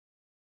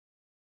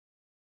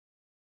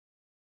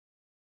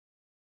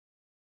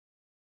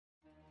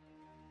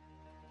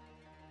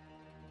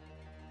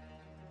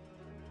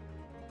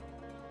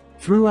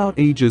Throughout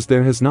ages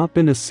there has not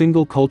been a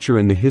single culture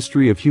in the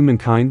history of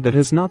humankind that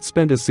has not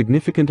spent a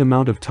significant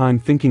amount of time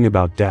thinking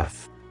about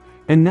death.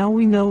 And now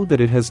we know that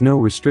it has no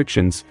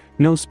restrictions,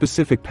 no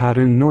specific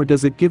pattern, nor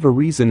does it give a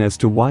reason as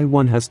to why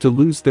one has to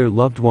lose their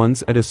loved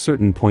ones at a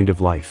certain point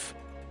of life.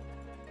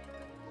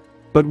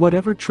 But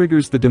whatever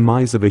triggers the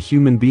demise of a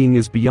human being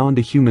is beyond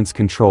a human's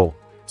control,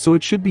 so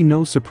it should be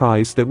no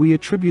surprise that we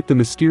attribute the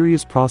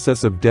mysterious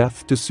process of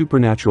death to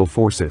supernatural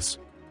forces.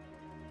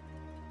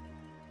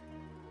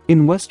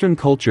 In Western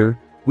culture,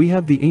 we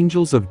have the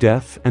angels of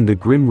death and the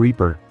Grim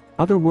Reaper,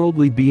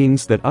 otherworldly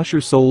beings that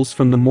usher souls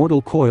from the mortal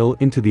coil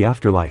into the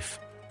afterlife.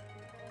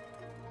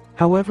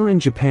 However, in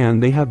Japan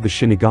they have the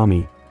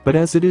Shinigami, but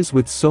as it is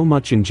with so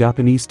much in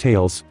Japanese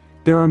tales,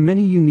 there are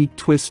many unique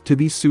twists to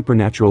these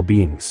supernatural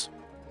beings.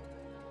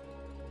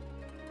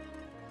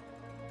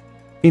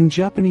 In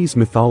Japanese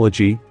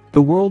mythology,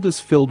 the world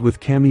is filled with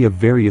kami of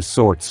various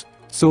sorts,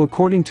 so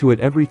according to it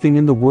everything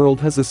in the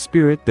world has a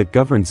spirit that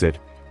governs it,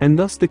 and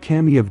thus the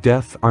kami of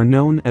death are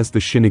known as the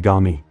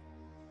Shinigami.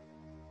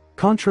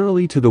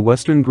 Contrarily to the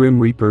Western Grim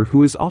Reaper,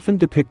 who is often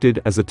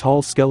depicted as a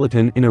tall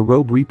skeleton in a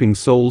robe reaping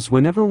souls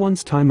whenever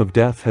one's time of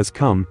death has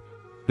come,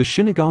 the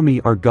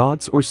Shinigami are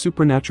gods or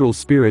supernatural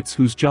spirits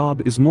whose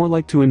job is more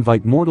like to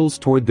invite mortals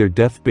toward their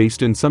death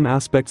based in some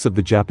aspects of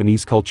the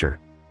Japanese culture.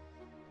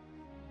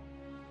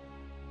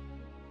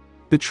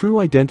 The true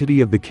identity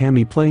of the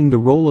kami playing the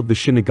role of the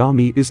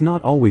Shinigami is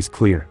not always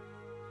clear.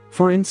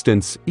 For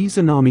instance,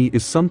 Izanami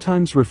is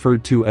sometimes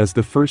referred to as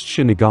the first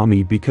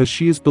Shinigami because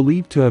she is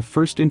believed to have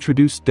first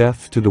introduced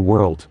death to the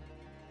world.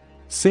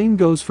 Same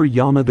goes for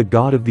Yama, the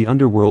god of the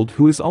underworld,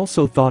 who is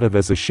also thought of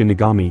as a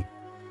Shinigami.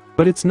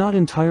 But it's not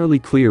entirely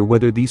clear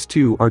whether these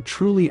two are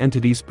truly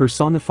entities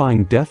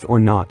personifying death or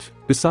not.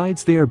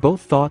 Besides, they are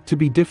both thought to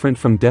be different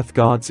from death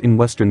gods in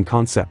Western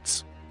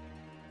concepts.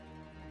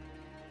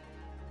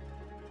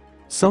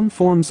 Some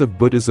forms of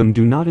Buddhism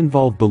do not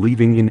involve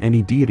believing in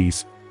any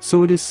deities,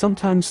 so it is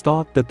sometimes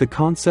thought that the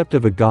concept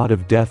of a god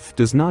of death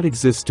does not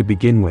exist to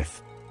begin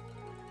with.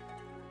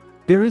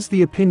 There is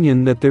the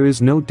opinion that there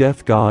is no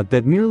death god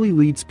that merely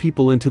leads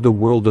people into the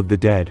world of the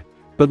dead,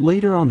 but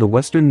later on the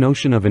Western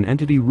notion of an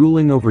entity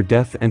ruling over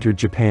death entered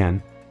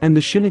Japan, and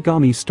the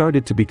Shinigami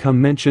started to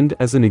become mentioned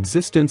as an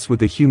existence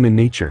with a human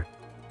nature.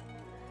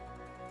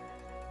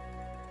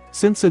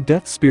 Since a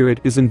death spirit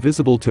is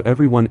invisible to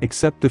everyone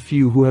except the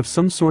few who have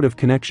some sort of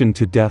connection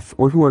to death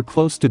or who are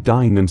close to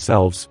dying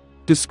themselves,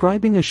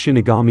 describing a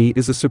Shinigami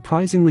is a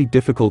surprisingly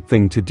difficult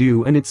thing to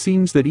do, and it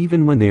seems that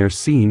even when they are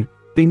seen,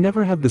 they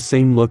never have the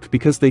same look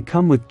because they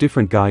come with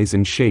different guise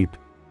and shape,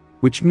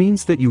 which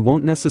means that you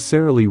won't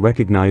necessarily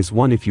recognize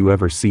one if you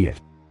ever see it.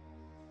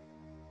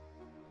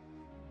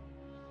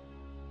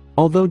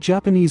 Although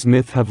Japanese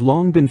myth have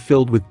long been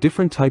filled with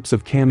different types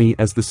of kami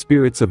as the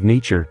spirits of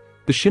nature,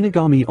 the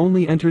Shinigami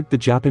only entered the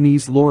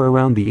Japanese lore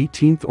around the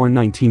 18th or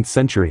 19th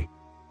century.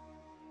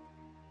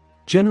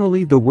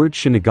 Generally, the word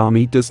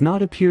Shinigami does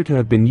not appear to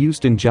have been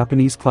used in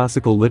Japanese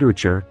classical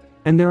literature,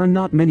 and there are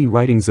not many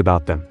writings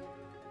about them.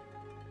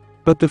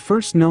 But the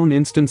first known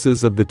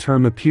instances of the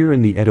term appear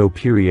in the Edo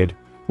period,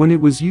 when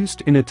it was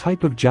used in a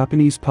type of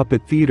Japanese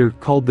puppet theater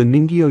called the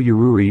Ningyo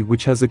Yururi,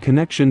 which has a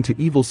connection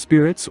to evil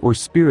spirits or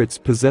spirits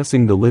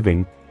possessing the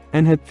living,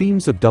 and had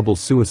themes of double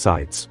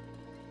suicides.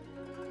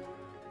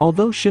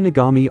 Although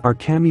Shinigami are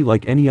kami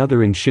like any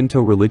other in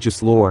Shinto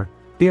religious lore,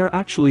 they are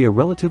actually a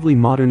relatively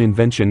modern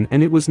invention,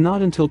 and it was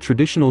not until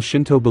traditional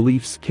Shinto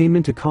beliefs came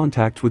into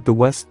contact with the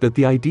West that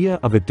the idea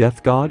of a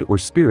death god or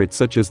spirit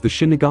such as the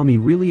Shinigami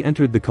really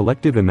entered the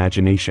collective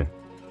imagination.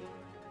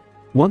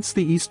 Once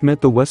the East met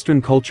the Western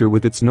culture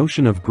with its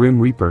notion of Grim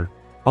Reaper,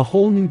 a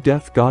whole new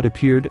death god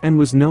appeared and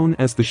was known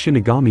as the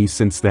Shinigami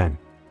since then.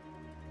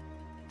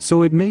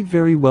 So it may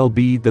very well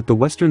be that the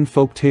Western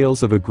folk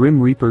tales of a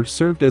Grim Reaper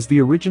served as the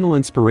original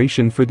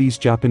inspiration for these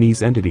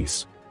Japanese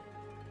entities.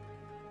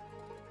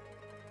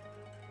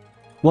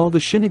 While the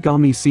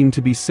Shinigami seem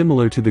to be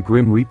similar to the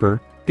Grim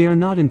Reaper, they are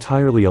not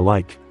entirely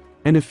alike,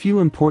 and a few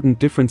important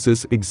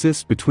differences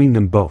exist between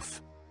them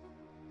both.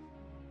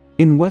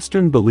 In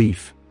Western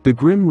belief, the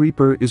Grim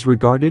Reaper is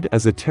regarded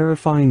as a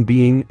terrifying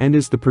being and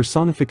is the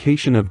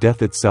personification of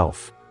death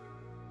itself.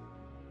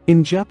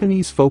 In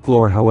Japanese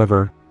folklore,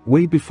 however,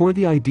 way before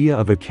the idea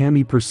of a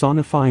kami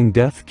personifying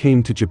death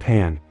came to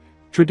Japan,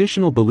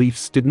 traditional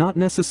beliefs did not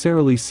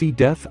necessarily see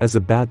death as a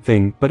bad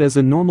thing but as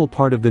a normal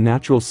part of the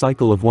natural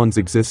cycle of one's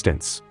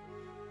existence.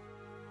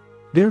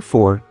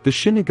 Therefore, the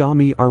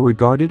Shinigami are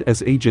regarded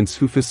as agents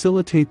who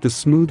facilitate the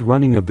smooth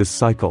running of this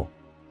cycle.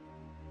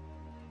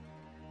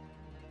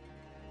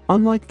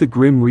 Unlike the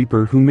Grim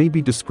Reaper, who may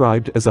be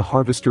described as a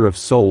harvester of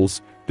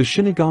souls, the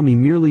Shinigami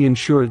merely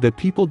ensure that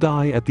people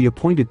die at the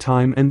appointed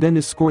time and then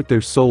escort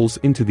their souls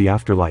into the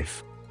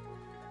afterlife.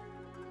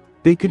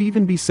 They could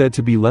even be said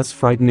to be less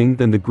frightening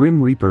than the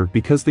Grim Reaper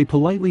because they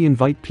politely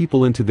invite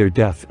people into their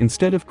death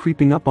instead of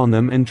creeping up on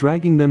them and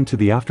dragging them to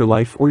the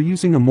afterlife or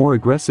using a more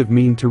aggressive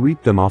mean to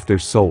reap them off their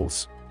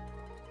souls.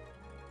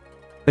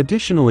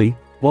 Additionally,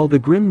 while the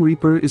Grim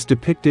Reaper is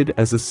depicted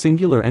as a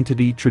singular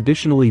entity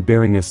traditionally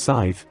bearing a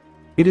scythe,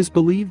 It is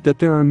believed that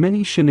there are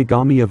many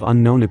Shinigami of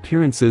unknown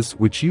appearances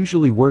which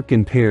usually work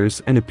in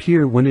pairs and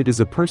appear when it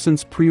is a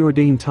person's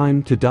preordained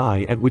time to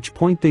die, at which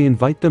point they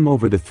invite them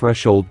over the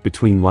threshold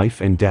between life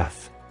and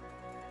death.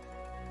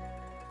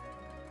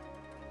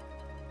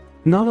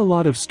 Not a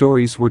lot of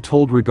stories were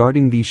told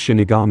regarding these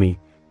Shinigami,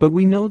 but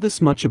we know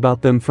this much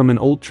about them from an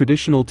old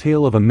traditional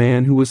tale of a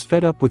man who was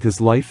fed up with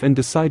his life and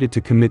decided to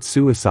commit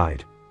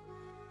suicide.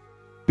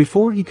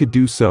 Before he could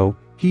do so,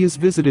 he is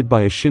visited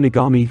by a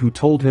Shinigami who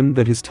told him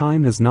that his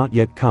time has not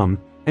yet come,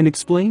 and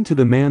explained to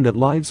the man that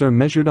lives are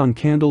measured on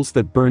candles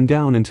that burn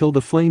down until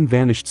the flame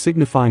vanished,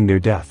 signifying their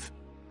death.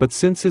 But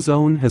since his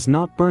own has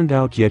not burned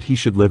out yet, he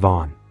should live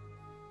on.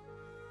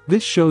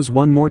 This shows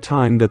one more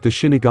time that the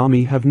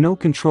Shinigami have no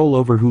control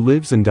over who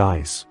lives and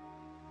dies.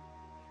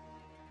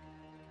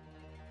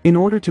 In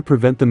order to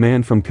prevent the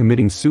man from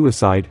committing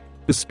suicide,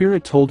 the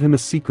spirit told him a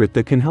secret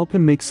that can help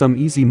him make some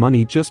easy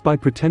money just by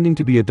pretending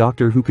to be a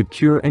doctor who could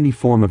cure any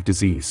form of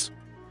disease.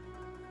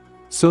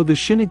 So the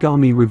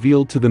Shinigami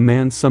revealed to the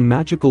man some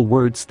magical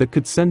words that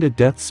could send a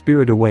death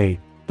spirit away,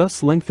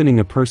 thus lengthening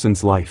a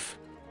person's life.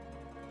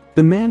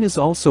 The man is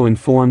also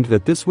informed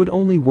that this would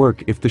only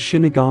work if the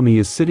Shinigami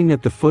is sitting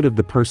at the foot of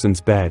the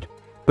person's bed,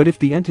 but if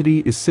the entity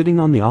is sitting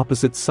on the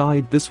opposite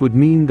side, this would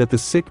mean that the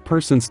sick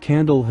person's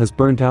candle has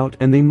burnt out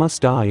and they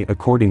must die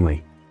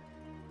accordingly.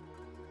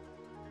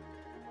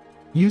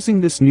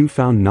 Using this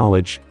newfound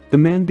knowledge, the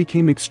man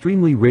became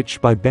extremely rich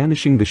by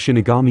banishing the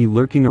Shinigami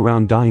lurking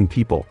around dying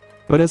people,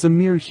 but as a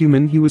mere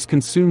human he was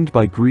consumed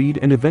by greed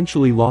and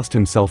eventually lost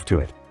himself to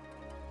it.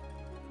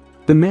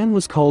 The man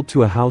was called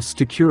to a house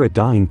to cure a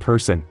dying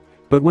person,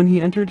 but when he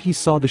entered he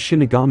saw the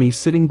Shinigami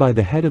sitting by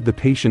the head of the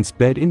patient's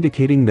bed,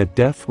 indicating that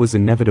death was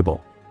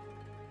inevitable.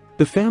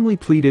 The family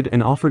pleaded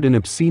and offered an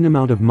obscene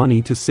amount of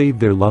money to save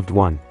their loved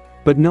one,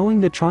 but knowing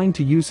that trying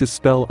to use his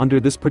spell under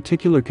this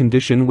particular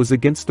condition was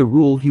against the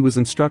rule he was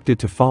instructed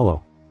to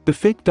follow, the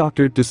fake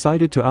doctor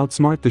decided to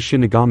outsmart the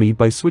Shinigami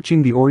by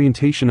switching the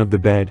orientation of the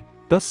bed,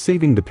 thus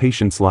saving the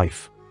patient's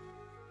life.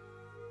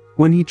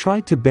 When he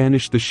tried to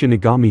banish the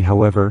Shinigami,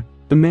 however,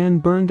 the man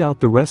burned out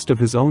the rest of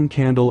his own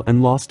candle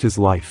and lost his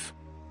life.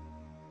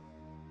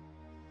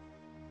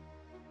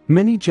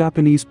 Many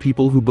Japanese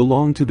people who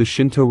belong to the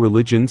Shinto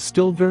religion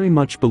still very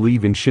much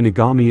believe in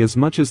Shinigami as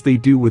much as they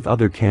do with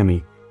other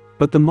kami.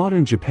 But the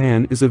modern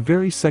Japan is a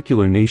very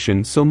secular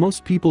nation, so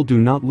most people do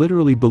not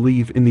literally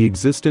believe in the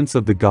existence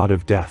of the god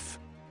of death.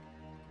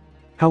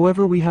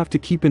 However, we have to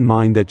keep in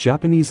mind that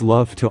Japanese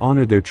love to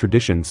honor their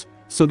traditions,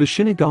 so the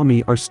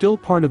Shinigami are still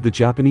part of the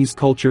Japanese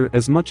culture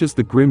as much as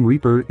the Grim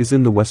Reaper is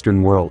in the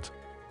Western world.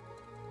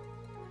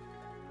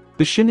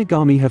 The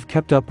Shinigami have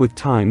kept up with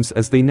times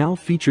as they now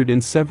featured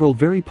in several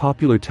very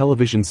popular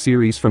television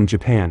series from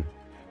Japan,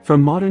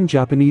 from modern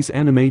Japanese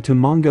anime to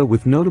manga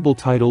with notable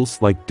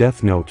titles like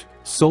Death Note,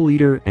 Soul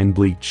Eater and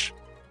Bleach.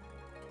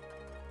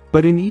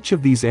 But in each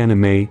of these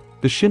anime,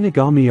 the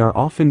Shinigami are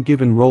often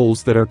given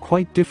roles that are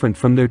quite different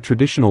from their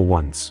traditional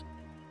ones.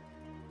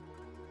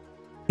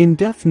 In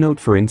Death Note,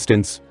 for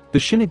instance, the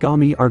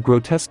Shinigami are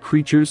grotesque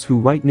creatures who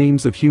write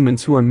names of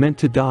humans who are meant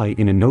to die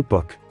in a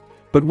notebook.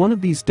 But one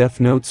of these death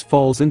notes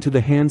falls into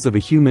the hands of a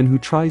human who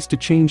tries to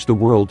change the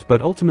world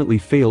but ultimately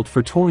failed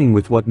for toying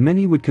with what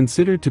many would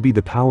consider to be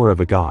the power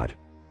of a god.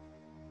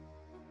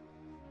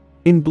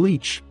 In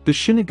Bleach, the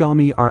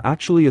Shinigami are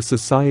actually a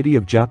society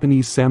of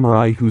Japanese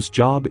samurai whose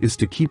job is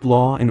to keep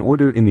law and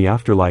order in the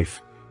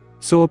afterlife.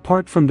 So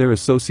apart from their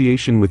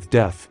association with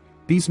death,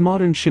 these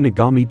modern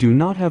Shinigami do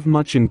not have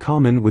much in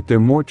common with their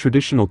more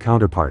traditional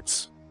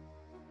counterparts.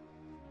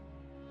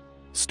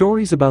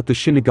 Stories about the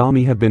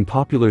Shinigami have been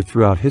popular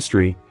throughout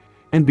history,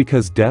 and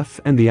because death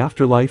and the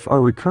afterlife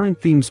are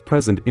recurrent themes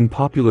present in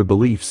popular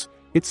beliefs,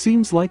 it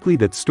seems likely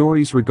that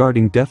stories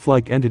regarding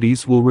death-like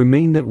entities will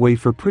remain that way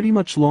for pretty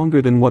much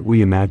longer than what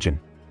we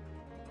imagine.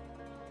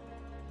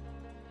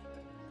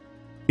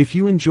 If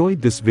you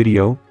enjoyed this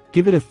video,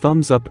 give it a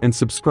thumbs up and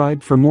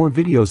subscribe for more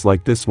videos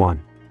like this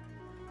one.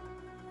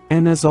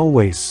 And as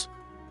always,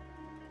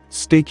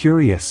 stay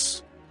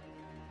curious.